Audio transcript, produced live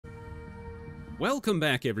Welcome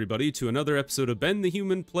back, everybody, to another episode of Ben the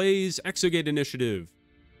Human Plays Exogate Initiative.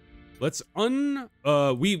 Let's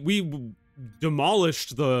we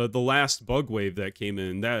demolished the last bug wave that came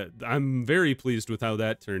in. That I'm very pleased with how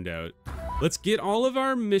that turned out. Let's get all of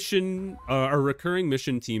our mission, our recurring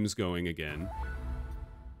mission teams going again.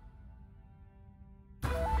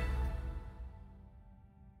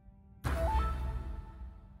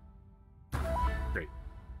 Great.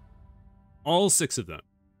 All 6 of them.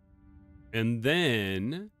 And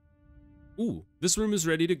then, ooh, this room is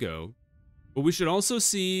ready to go. But we should also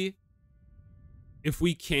see if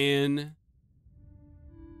we can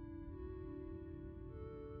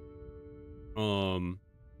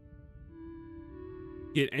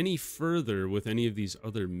get any further with any of these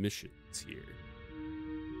other missions here.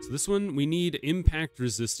 So this one, we need impact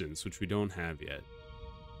resistance, which we don't have yet.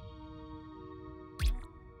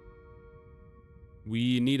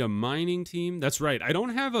 We need a mining team. That's right. I don't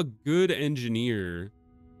have a good engineer.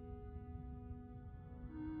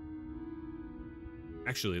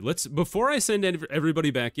 Actually, before I send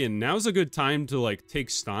everybody back in, now's a good time to like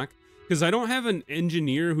take stock, because I don't have an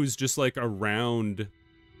engineer who's just like around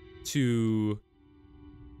to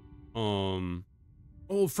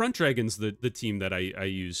Front Dragon's the team that I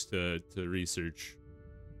use to research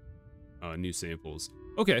new samples.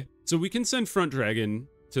 Okay, so we can send Front Dragon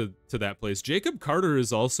to that place. Jacob Carter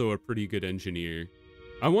is also a pretty good engineer.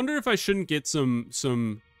 I wonder if I shouldn't get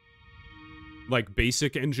some like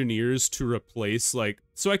basic engineers to replace, like,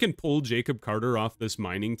 so I can pull Jacob Carter off this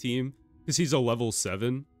mining team because he's a level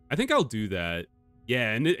 7. I think I'll do that.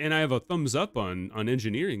 Yeah, and I have a thumbs up on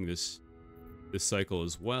engineering this cycle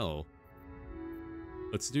as well.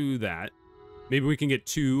 Let's do that. Maybe we can get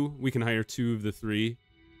 2. We can hire 2 of the 3.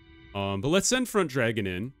 But let's send Front Dragon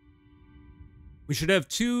in. We should have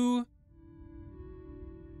 2.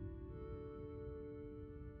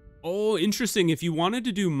 Oh, interesting. If you wanted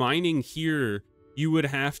to do mining here, you would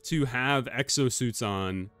have to have exosuits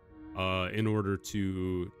on in order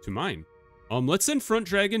to mine. Let's send Front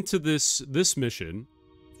Dragon to this mission.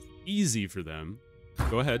 Easy for them.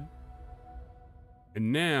 Go ahead.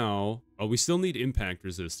 And now, we still need impact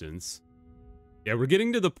resistance. Yeah, we're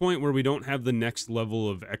getting to the point where we don't have the next level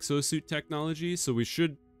of exosuit technology, so we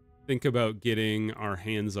should think about getting our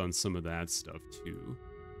hands on some of that stuff too.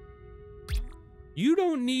 You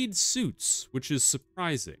don't need suits, which is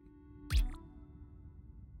surprising.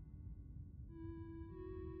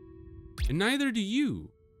 And neither do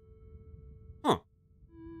you. Huh.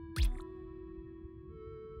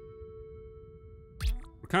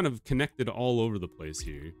 We're kind of connected all over the place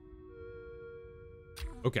here.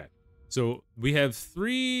 Okay, so we have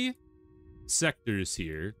 3 sectors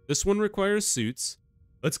here. This one requires suits.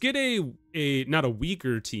 Let's get a not a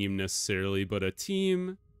weaker team necessarily, but a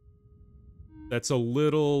team that's a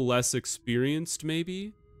little less experienced,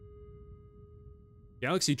 maybe.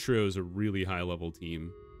 Galaxy Trio is a really high-level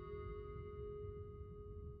team.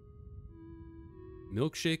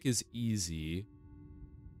 Milkshake is easy.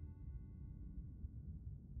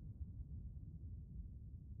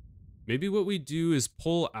 Maybe what we do is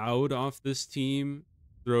pull out off this team,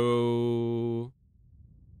 throw...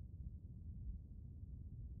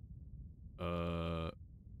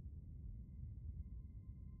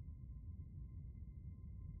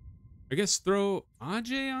 I guess throw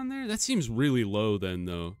Ajay on there? That seems really low then,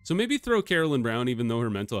 though. So maybe throw Carolyn Brown, even though her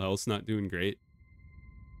mental health's not doing great.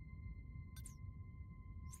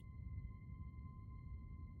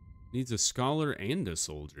 Needs a scholar and a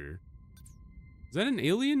soldier. Is that an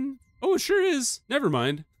alien? Oh, it sure is. Never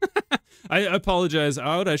mind. I apologize,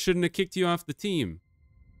 Out. I shouldn't have kicked you off the team.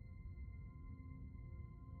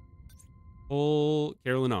 Pull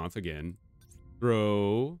Carolyn off again.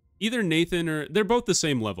 Throw either Nathan or... They're both the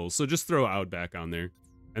same level, so just throw Out back on there.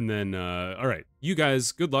 And then, all right. You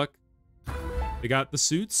guys, good luck. They got the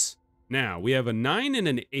suits. Now, we have a 9 and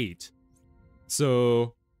an 8.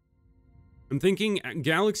 So, I'm thinking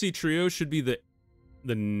Galaxy Trio should be the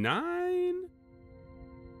 9?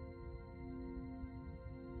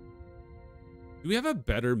 Do we have a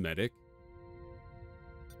better medic?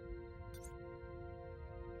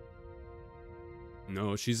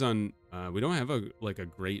 No, she's on... we don't have a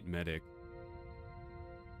great medic.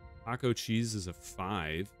 Taco Cheese is a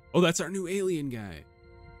 5. Oh, that's our new alien guy.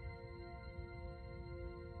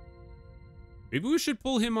 Maybe we should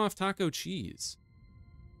pull him off Taco Cheese.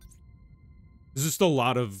 There's just a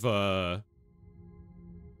lot of...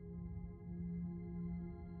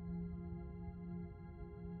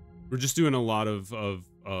 We're just doing a lot of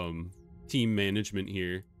team management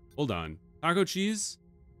here. Hold on. Taco Cheese?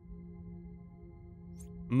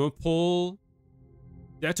 I'm gonna pull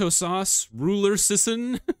Dato Sauce, Ruler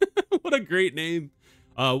Sisson. What a great name.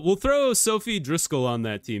 We'll throw Sophie Driscoll on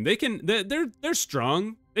that team. They're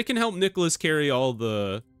strong. They can help Nicholas carry all of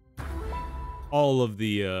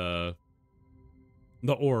the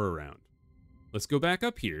ore around. Let's go back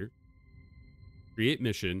up here. Create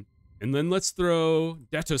mission. And then let's throw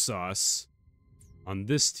Deta Sauce on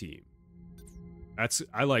this team.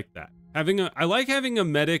 I like that. I like having a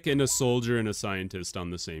medic and a soldier and a scientist on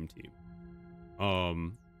the same team.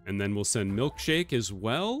 And then we'll send Milkshake as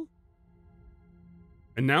well.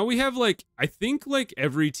 And now we have like, I think like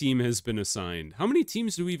every team has been assigned. How many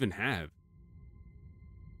teams do we even have?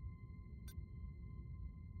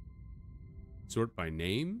 Sort by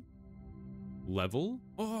name? Level?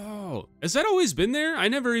 Oh, has that always been there? I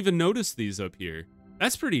never even noticed these up here.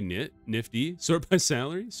 That's pretty nifty. Sort by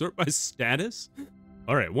salary, sort by status.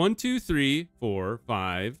 All right, 1, 2, 3, 4,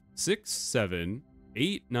 5, 6, 7,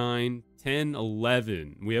 8, 9, 10,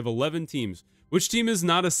 11. We have 11 teams. Which team is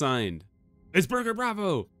not assigned? It's Burger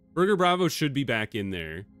Bravo. Burger Bravo should be back in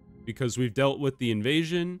there because we've dealt with the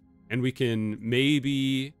invasion and we can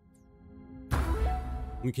maybe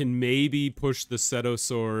push the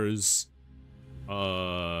Cetosaurs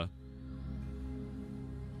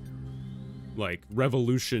like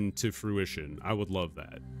revolution to fruition. I would love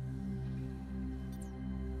that.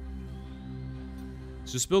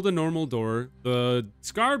 Just build a normal door. The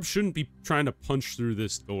Scarb shouldn't be trying to punch through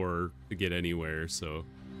this door to get anywhere, so.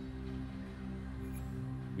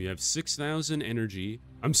 We have 6,000 energy.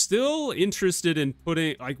 I'm still interested in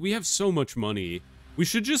putting, like, we have so much money. We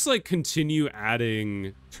should just, like, continue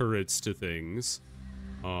adding turrets to things.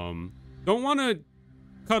 Don't want to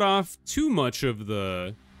cut off too much of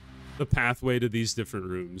the pathway to these different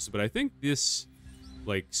rooms, but I think this,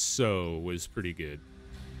 like, so was pretty good.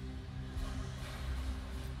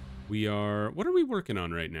 What are we working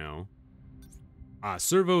on right now?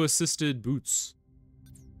 Servo-assisted boots.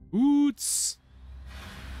 Boots!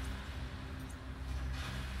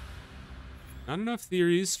 Not enough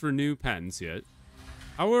theories for new patents yet.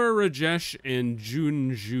 How are Rajesh and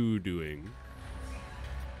Junju doing?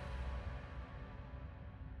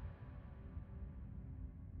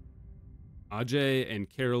 Ajay and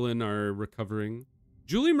Carolyn are recovering.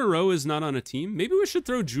 Julie Moreau is not on a team. Maybe we should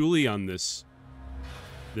throw Julie on this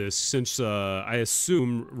since I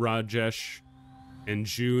assume Rajesh and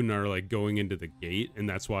June are like going into the gate, and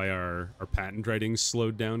that's why our patent writing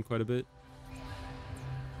slowed down quite a bit.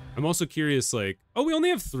 I'm also curious, like, oh, we only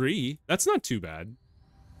have 3. That's not too bad.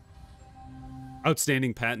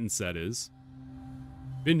 Outstanding patents, that is.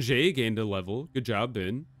 Bin J gained a level. Good job,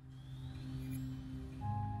 Bin.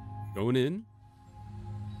 Going in.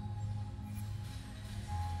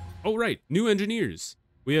 Oh, right. New engineers.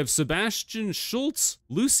 We have Sebastian Schultz,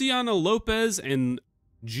 Luciana Lopez, and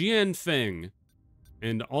Jian Feng.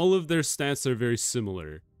 And all of their stats are very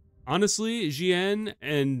similar. Honestly, Jian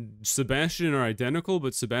and Sebastian are identical,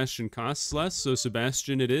 but Sebastian costs less, so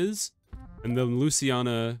Sebastian it is. And then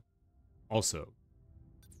Luciana also.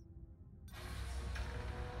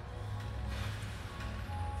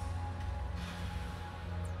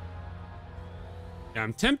 Yeah,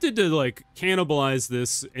 I'm tempted to, like, cannibalize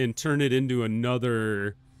this and turn it into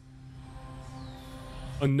another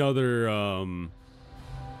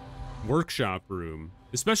workshop room.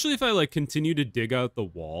 Especially if I, like, continue to dig out the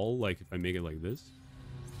wall, like, if I make it like this.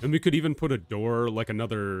 And we could even put a door, like,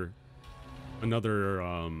 another, what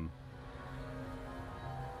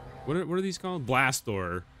are these called? Blast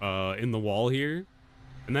door, in the wall here.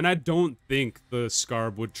 And then I don't think the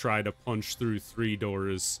Scarb would try to punch through 3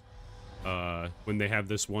 doors, when they have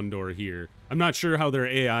this one door here. I'm not sure how their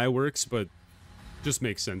AI works, but just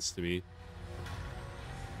makes sense to me.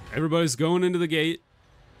 Everybody's going into the gate.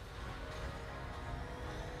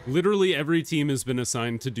 Literally every team has been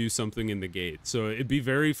assigned to do something in the gate, so it'd be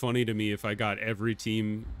very funny to me if I got every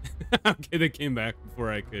team okay, they came back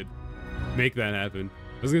before I could make that happen.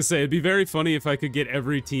 I was gonna say, it'd be very funny if I could get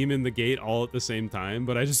every team in the gate all at the same time,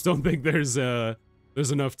 but I just don't think there's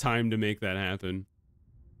enough time to make that happen.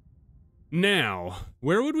 Now,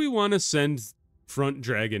 where would we want to send Front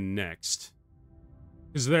Dragon next?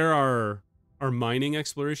 Because there are our mining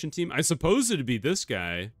exploration team. I suppose it'd be this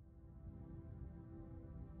guy.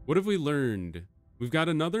 What have we learned? We've got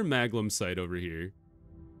another Maglum site over here.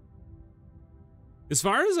 As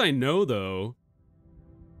far as I know, though,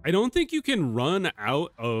 I don't think you can run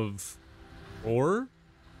out of ore.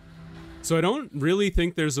 So I don't really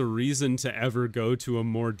think there's a reason to ever go to a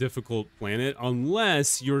more difficult planet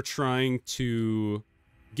unless you're trying to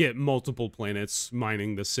get multiple planets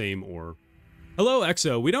mining the same ore. Hello,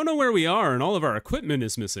 Exo. We don't know where we are and all of our equipment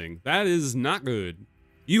is missing. That is not good.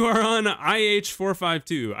 You are on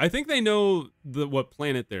IH-452. I think they know what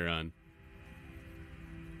planet they're on.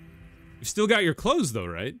 You've still got your clothes, though,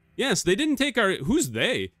 right? Yes, they didn't take our... Who's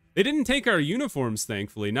they? They didn't take our uniforms,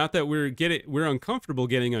 thankfully. Not that we're uncomfortable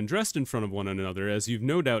getting undressed in front of one another, as you've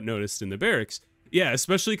no doubt noticed in the barracks. Yeah,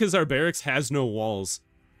 especially because our barracks has no walls.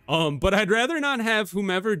 But I'd rather not have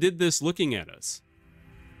whomever did this looking at us.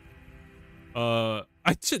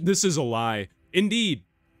 This is a lie. Indeed.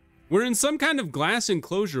 We're in some kind of glass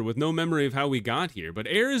enclosure with no memory of how we got here, but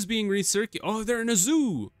air is being recirculated. Oh, they're in a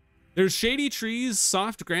zoo. There's shady trees,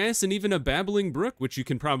 soft grass, and even a babbling brook, which you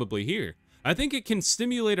can probably hear. I think it can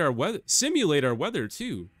simulate our weather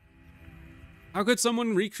too. How could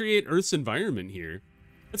someone recreate Earth's environment here?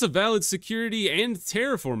 That's a valid security and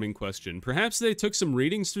terraforming question. Perhaps they took some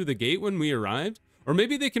readings through the gate when we arrived, or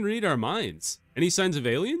maybe they can read our minds. Any signs of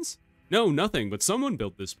aliens? No, nothing, but someone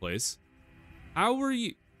built this place. How were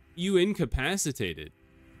you incapacitated?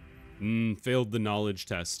 Failed the knowledge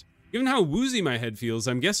test. Given how woozy my head feels,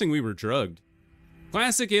 I'm guessing we were drugged.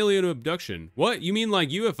 Classic alien abduction. What, you mean like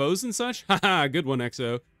UFOs and such? Haha, good one,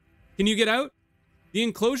 Exo. Can you get out? The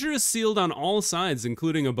enclosure is sealed on all sides,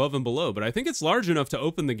 including above and below, but I think it's large enough to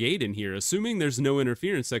open the gate in here, assuming there's no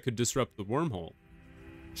interference that could disrupt the wormhole.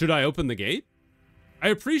 Should I open the gate? I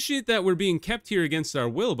appreciate that we're being kept here against our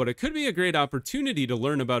will, but it could be a great opportunity to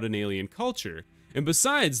learn about an alien culture. And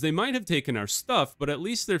besides, they might have taken our stuff, but at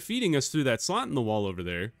least they're feeding us through that slot in the wall over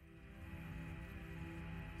there.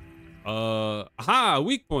 Aha,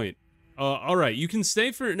 weak point. Alright, you can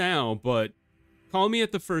stay for now, but call me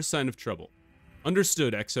at the first sign of trouble.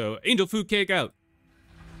 Understood, Exo. Angel food cake out.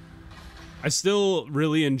 I still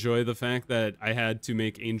really enjoy the fact that I had to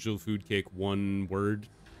make angel food cake one word.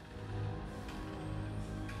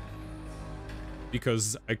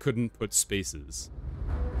 Because I couldn't put spaces.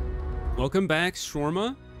 Welcome back,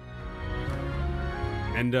 Shawarma.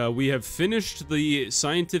 And we have finished the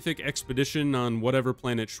scientific expedition on whatever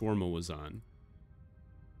planet Shawarma was on.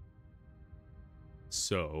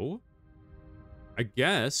 So, I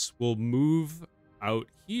guess we'll move out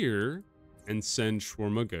here and send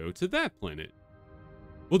Shawarma go to that planet.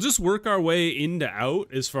 We'll just work our way into out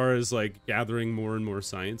as far as like gathering more and more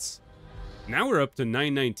science. Now we're up to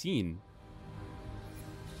 919.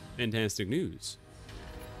 Fantastic news.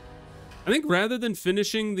 I think rather than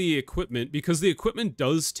finishing the equipment, because the equipment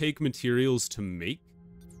does take materials to make,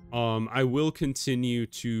 I will continue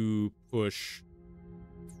to push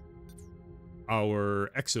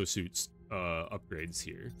our exosuits upgrades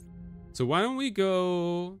here. So why don't we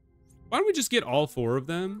just get all 4 of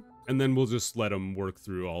them, and then we'll just let them work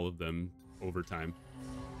through all of them over time.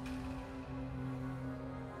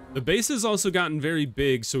 The base has also gotten very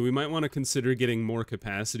big, so we might want to consider getting more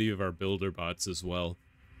capacity of our builder bots as well.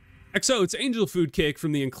 Exo, it's angel food cake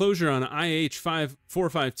from the enclosure on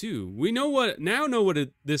IH5452. We now know what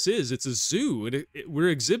this is. It's a zoo. We're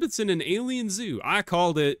exhibits in an alien zoo. I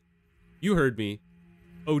called it. You heard me.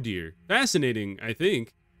 Oh dear. Fascinating, I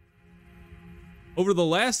think. Over the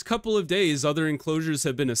last couple of days, other enclosures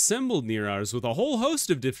have been assembled near ours with a whole host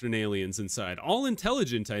of different aliens inside. All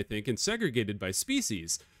intelligent, I think, and segregated by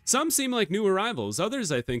species. Some seem like new arrivals.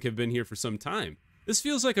 Others, I think, have been here for some time. This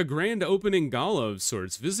feels like a grand opening gala of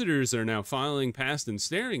sorts. Visitors are now filing past and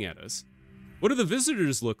staring at us. What do the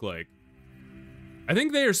visitors look like? I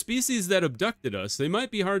think they are species that abducted us. They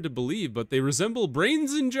might be hard to believe, but they resemble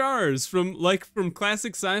brains in jars from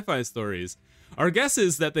classic sci-fi stories. Our guess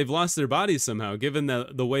is that they've lost their bodies somehow, given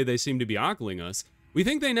the way they seem to be ogling us. We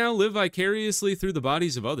think they now live vicariously through the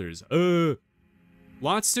bodies of others.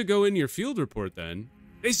 Lots to go in your field report then.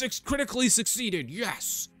 They critically succeeded,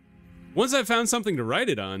 yes! Once I found something to write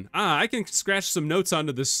it on, I can scratch some notes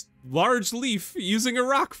onto this large leaf using a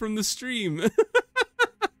rock from the stream.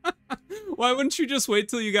 Why wouldn't you just wait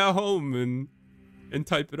till you got home and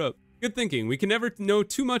type it up? Good thinking. We can never know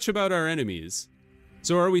too much about our enemies.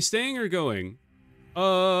 So are we staying or going?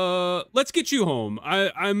 Let's get you home.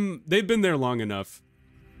 They've been there long enough.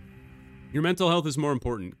 Your mental health is more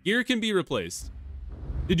important. Gear can be replaced.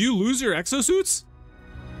 Did you lose your exosuits?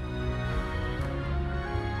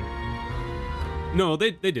 No,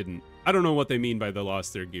 they didn't. I don't know what they mean by they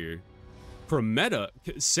lost their gear. Prometa,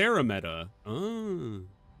 Sarameta. Oh,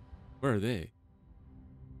 where are they?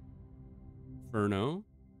 Furno.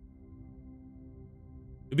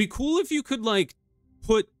 It'd be cool if you could like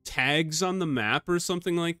put tags on the map or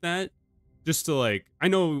something like that. Just to like, I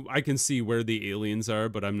know I can see where the aliens are,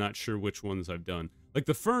 but I'm not sure which ones I've done. Like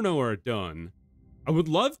the Furno are done. I would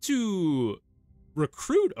love to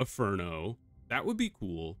recruit a Furno. That would be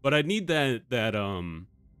cool, but I'd need that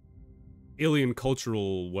alien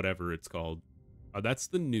cultural whatever it's called. That's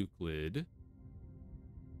the Nuclid.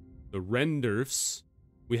 The Rendurfs,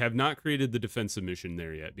 We have not created the defensive mission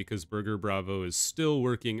there yet because Burger Bravo is still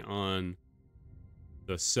working on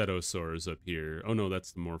the Cetosaurs up here. Oh no,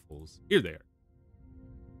 that's the Morphles. Here they are.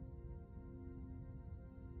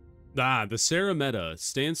 Ah, the Sarameta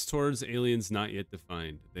stands towards aliens not yet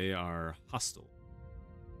defined. They are hostile.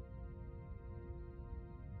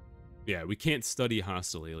 Yeah, we can't study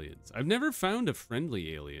hostile aliens. I've never found a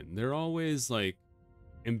friendly alien. They're always, like,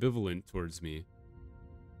 ambivalent towards me.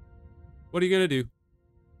 What are you gonna do?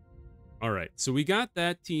 Alright, so we got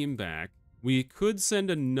that team back. We could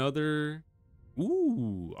send another...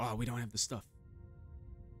 Ooh, oh, we don't have the stuff.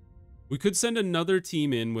 We could send another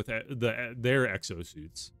team in with their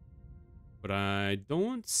exosuits. But I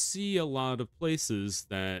don't see a lot of places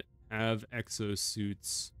that have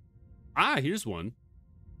exosuits. Ah, here's one.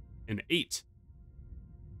 An 8.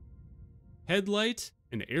 Headlight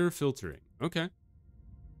and air filtering. Okay.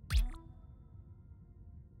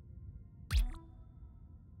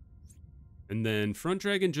 And then Front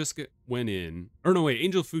Dragon just went in. Or no, wait,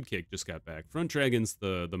 Angel Food Cake just got back. Front Dragon's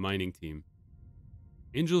the mining team.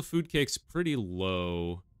 Angel Food Cake's pretty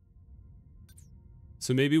low.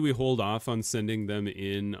 So maybe we hold off on sending them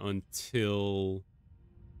in until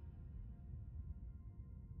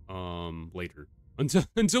later.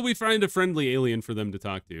 Until we find a friendly alien for them to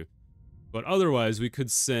talk to. But otherwise, we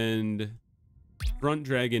could send Front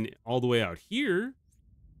Dragon all the way out here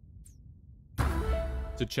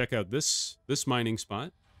to check out this mining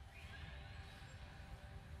spot.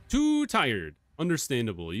 Too tired.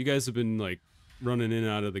 Understandable. You guys have been like running in and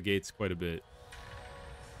out of the gates quite a bit.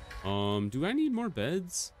 Do I need more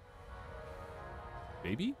beds?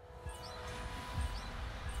 Maybe?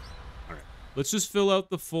 Alright. Let's just fill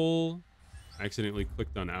out the full... I accidentally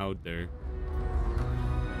clicked on out there.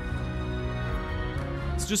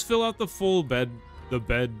 Let's just fill out the full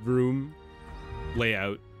bedroom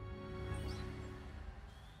layout.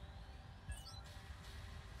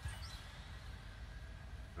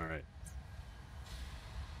 Alright.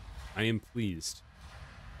 I am pleased.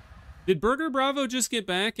 Did Burger Bravo just get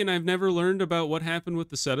back and I've never learned about what happened with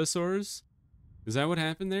the Cetosaurs? Is that what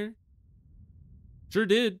happened there? Sure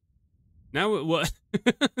did. Now it what?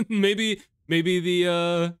 maybe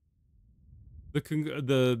it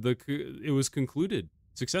was concluded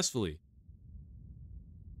successfully.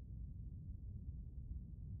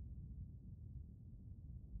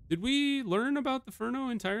 Did we learn about the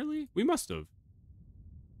Furno entirely? We must have.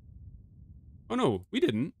 Oh no, we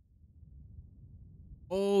didn't.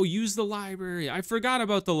 Oh, use the library. I forgot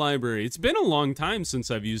about the library. It's been a long time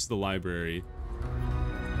since I've used the library.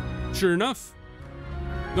 Sure enough.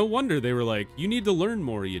 No wonder they were like, you need to learn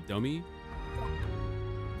more, you dummy.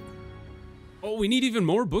 Oh, we need even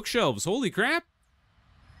more bookshelves. Holy crap.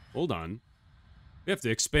 Hold on. We have to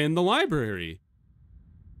expand the library.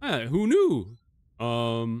 Who knew?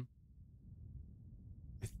 I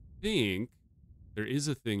think there is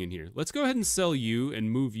a thing in here. Let's go ahead and sell you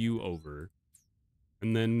and move you over.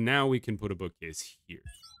 And then now we can put a bookcase here.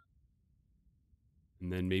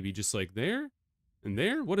 And then maybe just like there and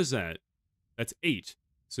there. What is that? That's 8.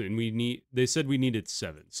 So and we need, they said we needed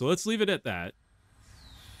 7. So let's leave it at that.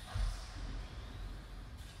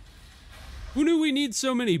 Who knew we need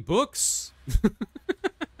so many books?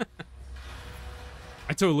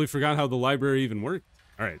 I totally forgot how the library even worked.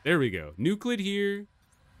 All right, there we go. Nuclid here,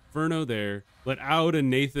 Furno there. Let Out and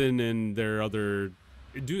Nathan and their other...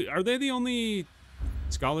 Are they the only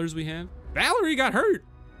scholars we have? Valerie got hurt!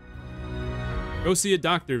 Go see a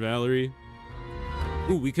doctor, Valerie.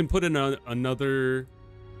 Ooh, we can put in another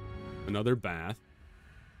bath.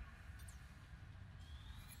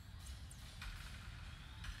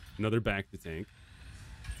 Another back to tank.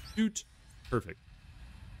 Shoot. Perfect.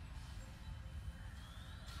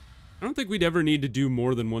 I don't think we'd ever need to do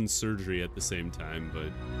more than one surgery at the same time,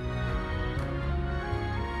 but...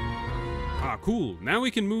 Ah, cool. Now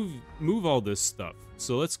we can move all this stuff.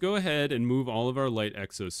 So let's go ahead and move all of our light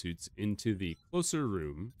exosuits into the closer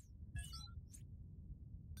room.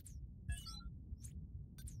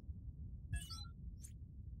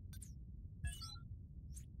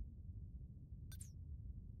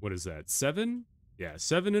 What is that? 7? Yeah,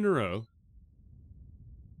 7 in a row.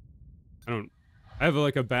 I have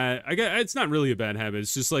like a bad... it's not really a bad habit.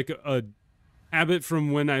 It's just like a habit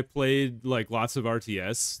from when I played like lots of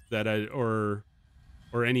RTS that or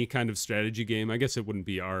any kind of strategy game. I guess it wouldn't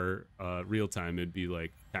be our real time. It'd be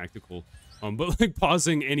like tactical. But like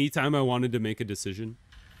pausing anytime I wanted to make a decision.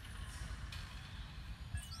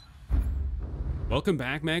 Welcome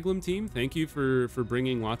back, Maglum team. Thank you for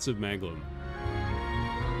bringing lots of Maglum.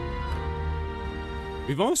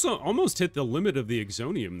 We've also almost hit the limit of the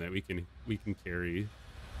Exonium that we can carry.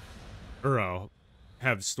 Or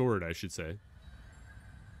have stored, I should say.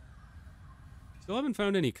 Still haven't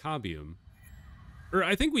found any cabium. Or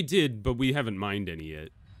I think we did, but we haven't mined any yet.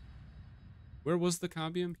 Where was the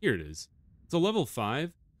cabium? Here it is. It's a level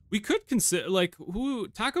 5. We could consider, like,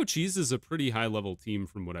 Taco Cheese is a pretty high level team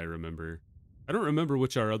from what I remember. I don't remember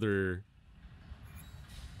which our other...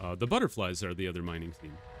 the Butterflies are the other mining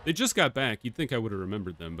team. They just got back. You'd think I would have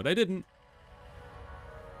remembered them, but I didn't.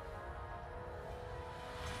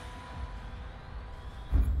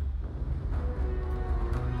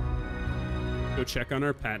 Go check on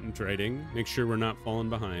our patent writing. Make sure we're not falling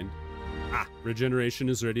behind. Ah, regeneration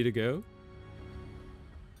is ready to go.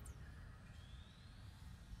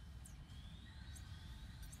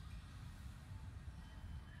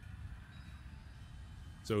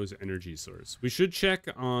 So is energy source. We should check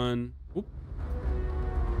on... Oop.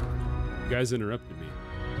 You guys interrupted me.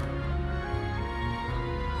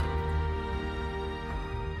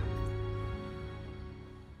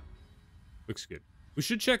 Looks good. We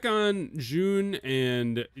should check on June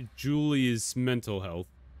and Julie's mental health.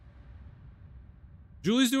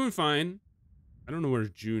 Julie's doing fine. I don't know where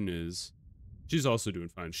June is. She's also doing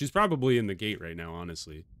fine. She's probably in the gate right now,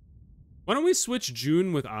 honestly. Why don't we switch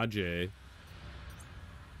June with Ajay?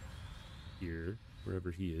 Here,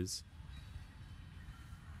 wherever he is.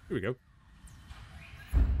 Here we go.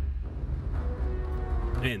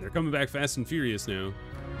 Man, they're coming back fast and furious now.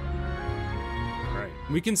 Alright,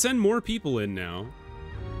 we can send more people in now.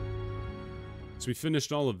 So we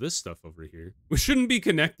finished all of this stuff over here. We shouldn't be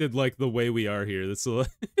connected like the way we are here. That's a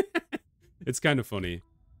it's kind of funny.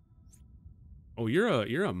 Oh,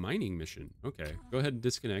 you're a mining mission. Okay, go ahead and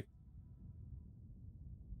disconnect.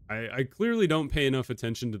 I clearly don't pay enough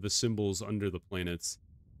attention to the symbols under the planets.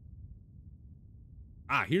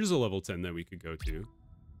 Ah, here's a level 10 that we could go to.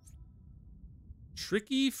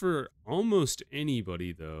 Tricky for almost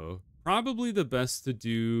anybody, though. Probably the best to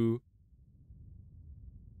do...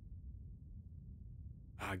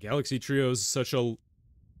 Ah, Galaxy Trio is such a...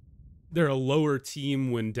 They're a lower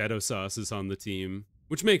team when Dedosauce is on the team,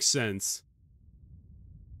 which makes sense.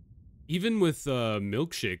 Even with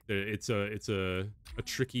Milkshake, it's a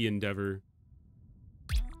tricky endeavor.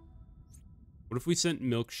 What if we sent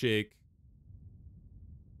Milkshake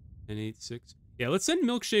 1086? Yeah, let's send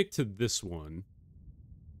Milkshake to this one.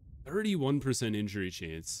 31% injury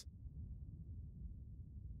chance.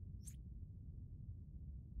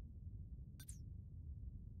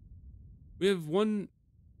 We have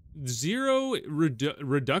 0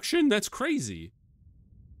 reduction? That's crazy.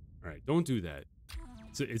 All right, don't do that.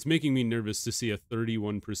 It's making me nervous to see a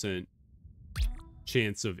 31%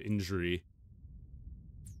 chance of injury.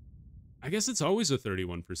 I guess it's always a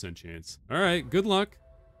 31% chance. All right, good luck.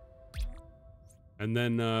 And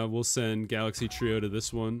then we'll send Galaxy Trio to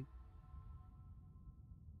this one.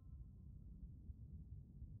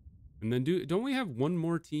 And then don't we have one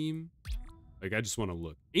more team? Like, I just want to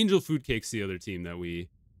look. Angel Food Cake's the other team that we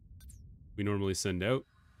normally send out.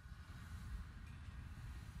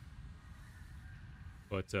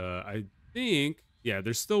 But I think, yeah,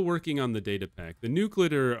 they're still working on the data pack. The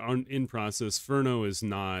Nuclear are in process. Furno has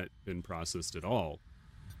not been processed at all.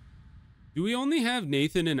 Do we only have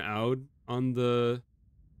Nathan and Aud on the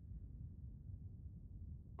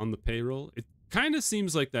payroll? It kind of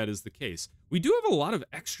seems like that is the case. We do have a lot of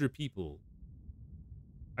extra people.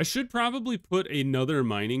 I should probably put another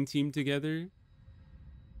mining team together.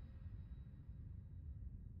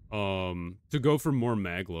 To go for more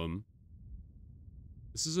Maglum.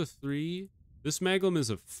 This is a 3. This Maglum is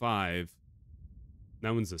a 5.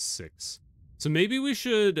 That one's a 6. So maybe we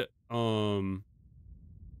should unassign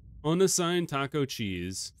Taco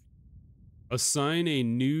Cheese, assign a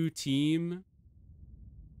new team,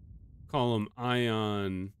 call them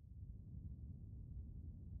Ion,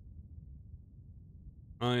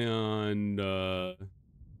 I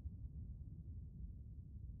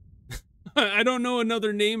don't know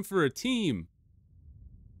another name for a team.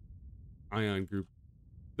 Ion Group.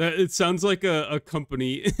 That it sounds like a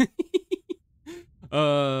company.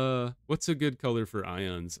 What's a good color for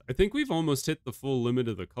ions? I think we've almost hit the full limit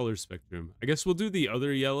of the color spectrum. I guess we'll do the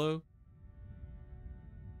other yellow.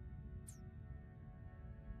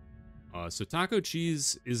 So Taco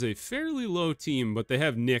Cheese is a fairly low team, but they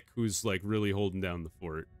have Nick, who's like really holding down the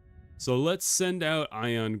fort. So let's send out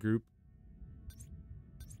Ion Group.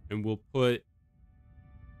 And we'll put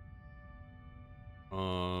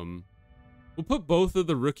both of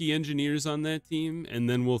the rookie engineers on that team, and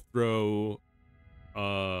then we'll throw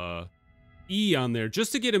E on there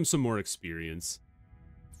just to get him some more experience.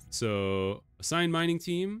 So assign mining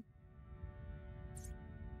team,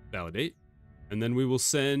 validate, and then we will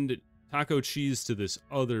send Taco Cheese to this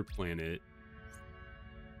other planet.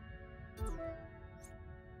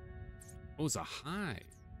 Oh, it's a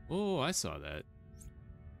hive. Oh, I saw that.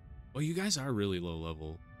 Oh, you guys are really low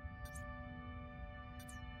level.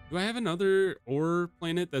 Do I have another ore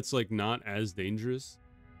planet that's like not as dangerous?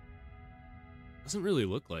 Doesn't really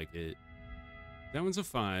look like it. That one's a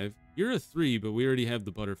 5. You're a 3, but we already have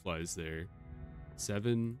the butterflies there.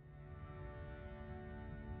 7.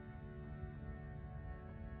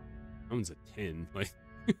 That one's a 10. Like,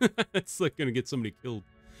 that's like gonna get somebody killed.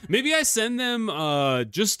 Maybe I send them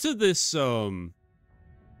just to this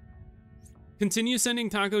continue sending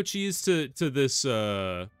taco cheese to this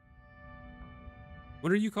what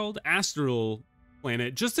are you called? Astral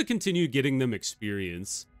planet, just to continue getting them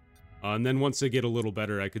experience. And then once they get a little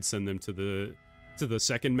better, I could send them to the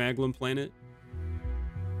second Maglum planet.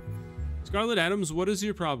 Scarlet Adams, what is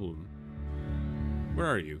your problem? Where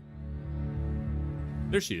are you?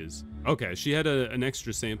 There she is. Okay, she had an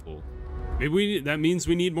extra sample. Maybe that means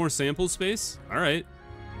we need more sample space? All right.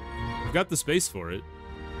 We've got the space for it.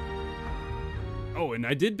 Oh, and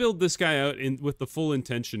I did build this guy out with the full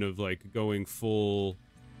intention of like going full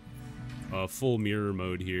mirror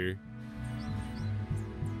mode here.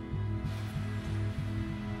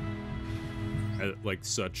 Like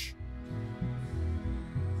such.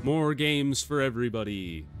 More games for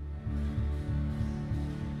everybody.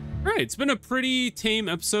 All right, it's been a pretty tame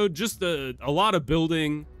episode. Just a lot of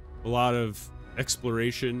building, a lot of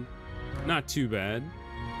exploration. Not too bad.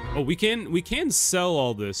 Oh, we can sell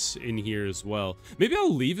all this in here as well. Maybe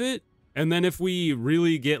I'll leave it, and then if we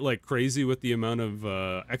really get like crazy with the amount of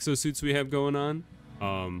exosuits we have going on,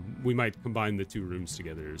 we might combine the 2 rooms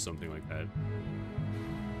together or something like that.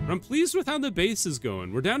 But I'm pleased with how the base is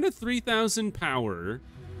going. We're down to 3,000 power,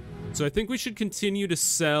 so I think we should continue to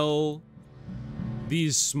sell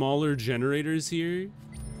these smaller generators here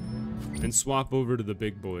and swap over to the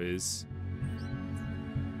big boys.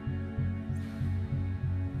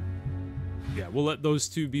 Yeah, we'll let those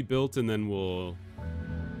 2 be built, and then we'll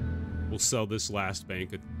sell this last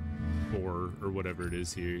bank at 4 or whatever it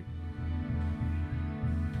is here.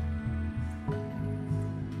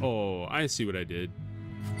 Oh, I see what I did.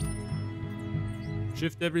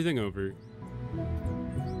 Shift everything over.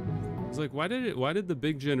 I was like, why did the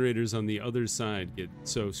big generators on the other side get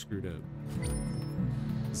so screwed up?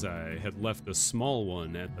 Because I had left a small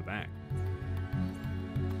one at the back.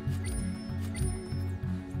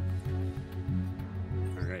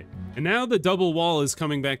 And now the double wall is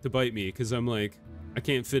coming back to bite me because I'm like, I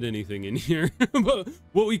can't fit anything in here. But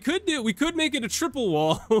what we could do, we could make it a triple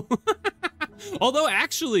wall. Although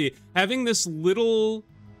actually having this little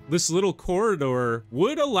corridor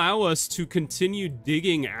would allow us to continue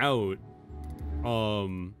digging out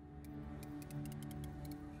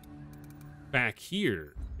back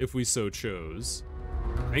here if we so chose.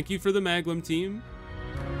 Thank you for the Maglum team.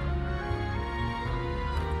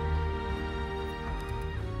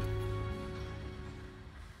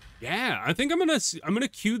 Yeah, I think I'm gonna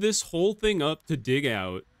queue this whole thing up to dig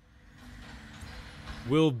out.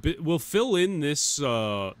 We'll fill in this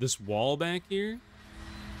this wall back here,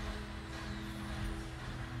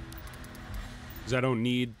 because I don't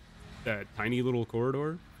need that tiny little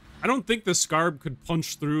corridor. I don't think the Scarb could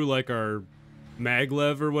punch through like our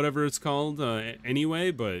maglev or whatever it's called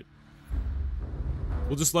anyway, but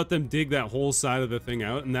we'll just let them dig that whole side of the thing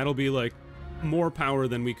out, and that'll be like more power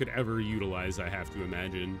than we could ever utilize, I have to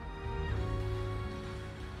imagine.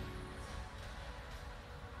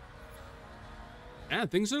 Yeah,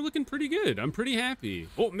 things are looking pretty good. I'm pretty happy.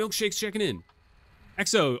 Oh, Milkshake's checking in.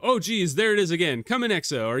 Exo, oh geez, there it is again. Come in,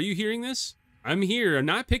 Exo. Are you hearing this? I'm here. I'm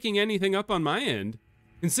not picking anything up on my end.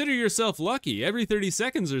 Consider yourself lucky. Every 30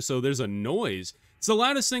 seconds or so, there's a noise. It's the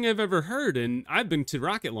loudest thing I've ever heard, and I've been to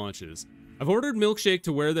rocket launches. I've ordered Milkshake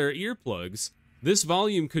to wear their earplugs. This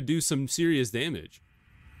volume could do some serious damage.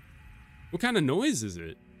 What kind of noise is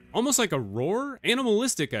it? Almost like a roar?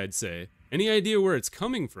 Animalistic, I'd say. Any idea where it's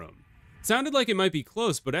coming from? It sounded like it might be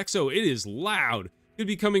close, but Exo, it is loud. Could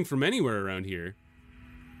be coming from anywhere around here.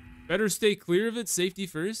 Better stay clear of it, safety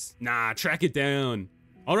first? Nah, track it down.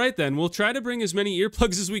 Alright then, we'll try to bring as many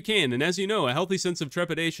earplugs as we can, and as you know, a healthy sense of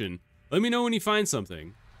trepidation. Let me know when you find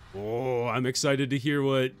something. Oh, I'm excited to hear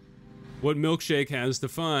what Milkshake has to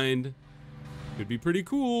find. Could be pretty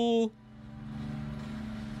cool.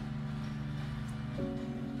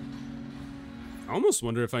 I almost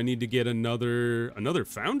wonder if I need to get another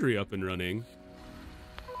foundry up and running.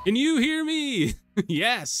 Can you hear me?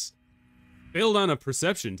 Yes. Failed on a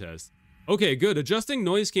perception test. Okay, good. Adjusting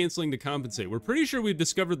noise canceling to compensate. We're pretty sure we've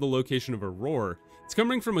discovered the location of a roar. It's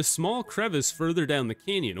coming from a small crevice further down the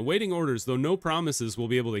canyon. Awaiting orders, though no promises we'll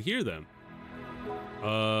be able to hear them.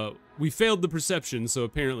 We failed the perception, so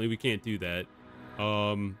apparently we can't do that.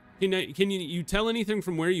 Can you tell anything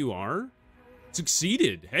from where you are?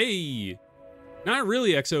 Succeeded. Hey. Not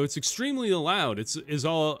really, Exo. It's extremely loud. Is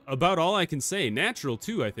all about all I can say. Natural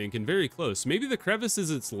too, I think, and very close. Maybe the crevice is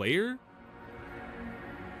its lair?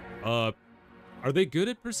 Are they good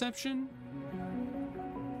at perception?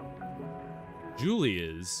 Julie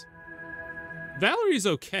is. Valerie's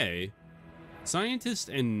okay. Scientist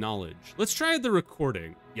and knowledge. Let's try the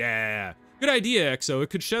recording. Yeah. Good idea, Exo. It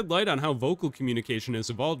could shed light on how vocal communication has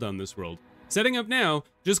evolved on this world. Setting up now.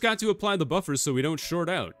 Just got to apply the buffers so we don't short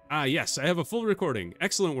out. Ah, yes. I have a full recording.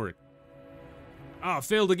 Excellent work. Ah,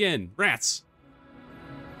 failed again. Rats.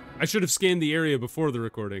 I should have scanned the area before the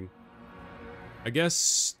recording. I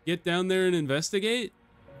guess get down there and investigate?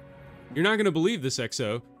 You're not going to believe this,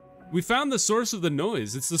 Exo. We found the source of the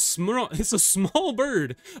noise. It's a small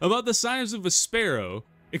bird about the size of a sparrow.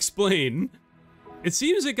 Explain. It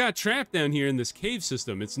seems it got trapped down here in this cave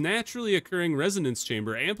system. Its naturally occurring resonance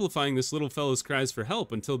chamber amplifying this little fellow's cries for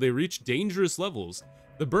help until they reach dangerous levels.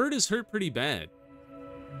 The bird is hurt pretty bad.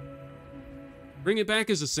 Bring it back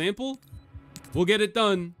as a sample? We'll get it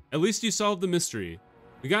done. At least you solved the mystery.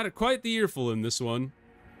 We got it quite the earful in this one.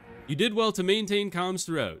 You did well to maintain comms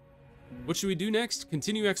throughout. What should we do next?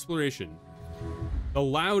 Continue exploration. The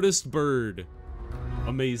loudest bird.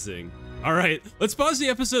 Amazing. All right, let's pause the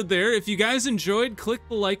episode there. If you guys enjoyed, click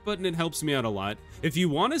the like button. It helps me out a lot. If you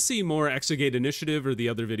want to see more Exogate Initiative or the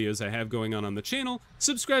other videos I have going on the channel,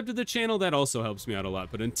 subscribe to the channel. That also helps me out a lot.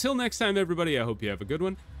 But until next time, everybody, I hope you have a good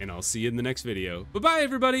one, and I'll see you in the next video. Bye-bye,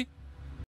 everybody.